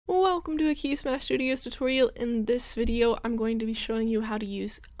Welcome to a KeySmash Studios tutorial. In this video, I'm going to be showing you how to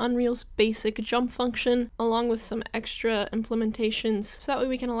use Unreal's basic jump function along with some extra implementations so that way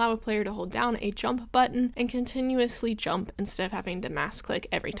we can allow a player to hold down a jump button and continuously jump instead of having to mouse click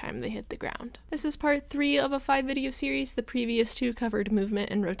every time they hit the ground. This is part 3 of a 5-video series. The previous 2 covered movement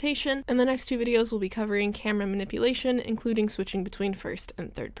and rotation, and the next 2 videos will be covering camera manipulation, including switching between first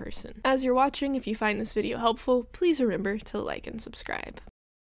and third person. As you're watching, if you find this video helpful, please remember to like and subscribe.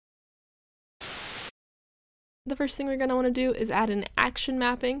 The first thing we're going to want to do is add an action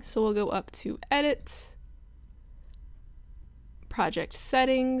mapping, so we'll go up to Edit, Project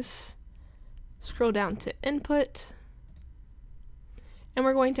Settings, scroll down to Input, and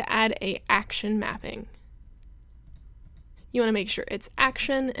we're going to add an action mapping. You want to make sure it's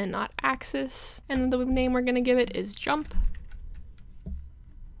action and not axis, and the name we're going to give it is Jump,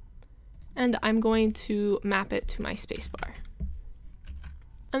 and I'm going to map it to my spacebar.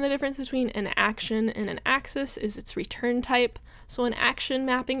 And the difference between an action and an axis is its return type. So an action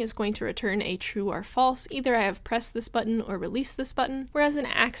mapping is going to return a true or false, either I have pressed this button or released this button, whereas an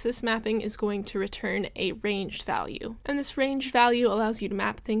axis mapping is going to return a ranged value. And this ranged value allows you to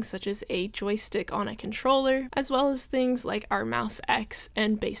map things such as a joystick on a controller, as well as things like our mouse X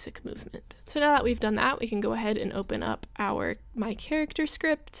and basic movement. So now that we've done that, we can go ahead and open up our My Character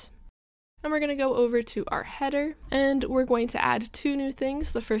script. And we're going to go over to our header, and we're going to add 2 new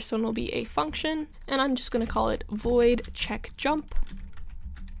things. The first one will be a function, and I'm just going to call it void check jump.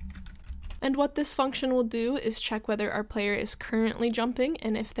 And what this function will do is check whether our player is currently jumping,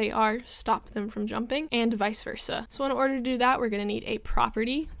 and if they are, stop them from jumping, and vice versa. So in order to do that, we're going to need a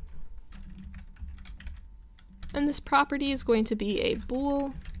property. And this property is going to be a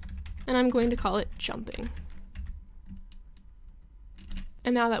bool, and I'm going to call it jumping.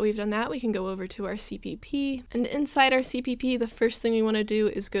 And now that we've done that, we can go over to our CPP, and inside our CPP, the first thing we want to do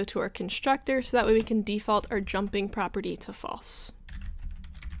is go to our constructor, so that way we can default our jumping property to false.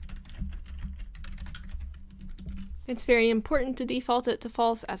 It's very important to default it to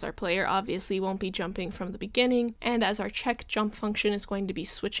false, as our player obviously won't be jumping from the beginning, and as our check jump function is going to be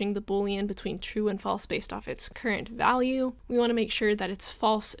switching the boolean between true and false based off its current value, we want to make sure that it's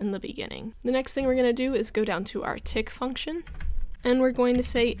false in the beginning. The next thing we're going to do is go down to our tick function, and we're going to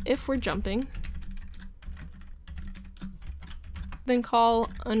say if we're jumping, then call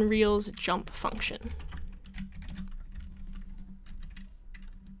Unreal's jump function.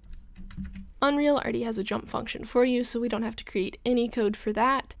 Unreal already has a jump function for you, so we don't have to create any code for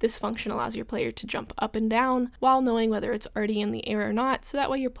that. This function allows your player to jump up and down while knowing whether it's already in the air or not, so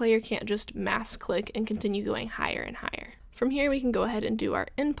that way your player can't just mass click and continue going higher and higher. From here we can go ahead and do our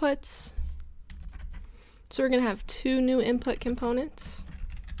inputs. So we're going to have 2 new input components.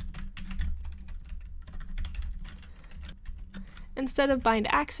 Instead of bind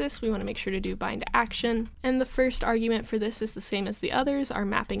axis, we want to make sure to do bind action. And the first argument for this is the same as the others, our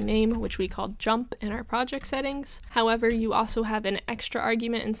mapping name, which we called jump in our project settings. However, you also have an extra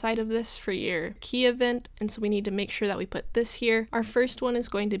argument inside of this for your key event, and so we need to make sure that we put this here. Our first one is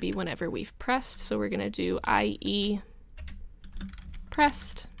going to be whenever we've pressed, so we're going to do IE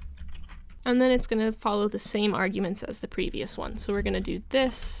pressed. And then it's going to follow the same arguments as the previous one. So we're going to do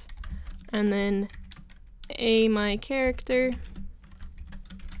this, and then my character,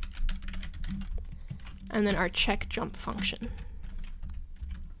 and then our check jump function.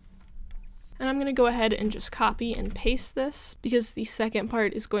 And I'm going to go ahead and just copy and paste this, because the second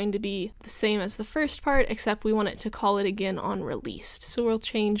part is going to be the same as the first part, except we want it to call it again on released. So we'll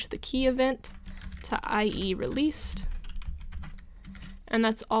change the key event to IE released. And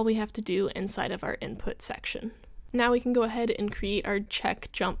that's all we have to do inside of our input section. Now we can go ahead and create our check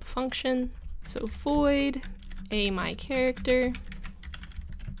jump function. So void my character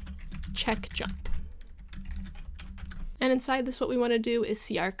check jump. And inside this, what we want to do is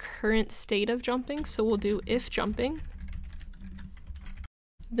see our current state of jumping. So we'll do if jumping,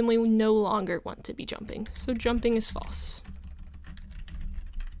 then we no longer want to be jumping. So jumping is false.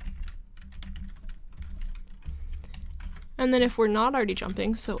 And then if we're not already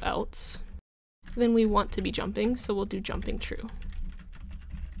jumping, so else, then we want to be jumping, so we'll do jumping true.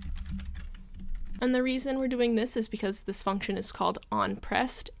 And the reason we're doing this is because this function is called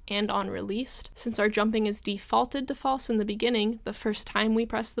onPressed and onReleased. Since our jumping is defaulted to false in the beginning, the first time we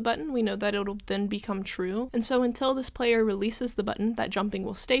press the button, we know that it'll then become true. And so until this player releases the button, that jumping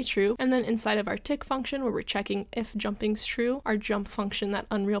will stay true. And then inside of our tick function, where we're checking if jumping's true, our jump function that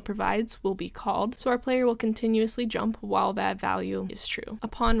Unreal provides will be called. So our player will continuously jump while that value is true.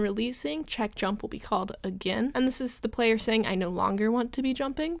 Upon releasing, check jump will be called again. And this is the player saying, I no longer want to be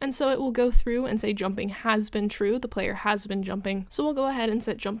jumping. And so it will go through and say, say jumping has been true, the player has been jumping. So we'll go ahead and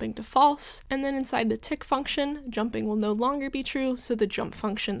set jumping to false, and then inside the tick function, jumping will no longer be true, so the jump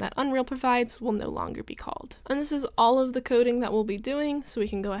function that Unreal provides will no longer be called. And this is all of the coding that we'll be doing, so we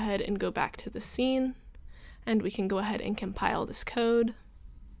can go ahead and go back to the scene, and we can go ahead and compile this code.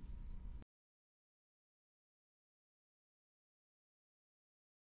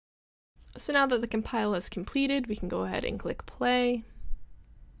 So now that the compile is completed, we can go ahead and click play.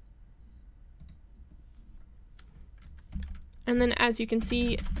 And then as you can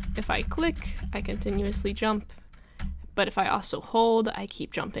see, if I click, I continuously jump, but if I also hold, I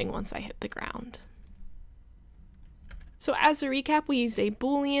keep jumping once I hit the ground. So as a recap, we use a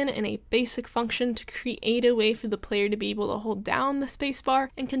boolean and a basic function to create a way for the player to be able to hold down the spacebar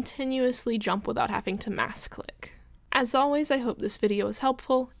and continuously jump without having to mass click. As always, I hope this video was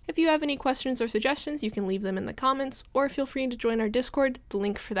helpful. If you have any questions or suggestions, you can leave them in the comments, or feel free to join our Discord. The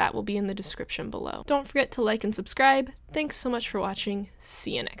link for that will be in the description below. Don't forget to like and subscribe. Thanks so much for watching.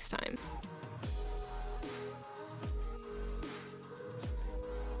 See you next time.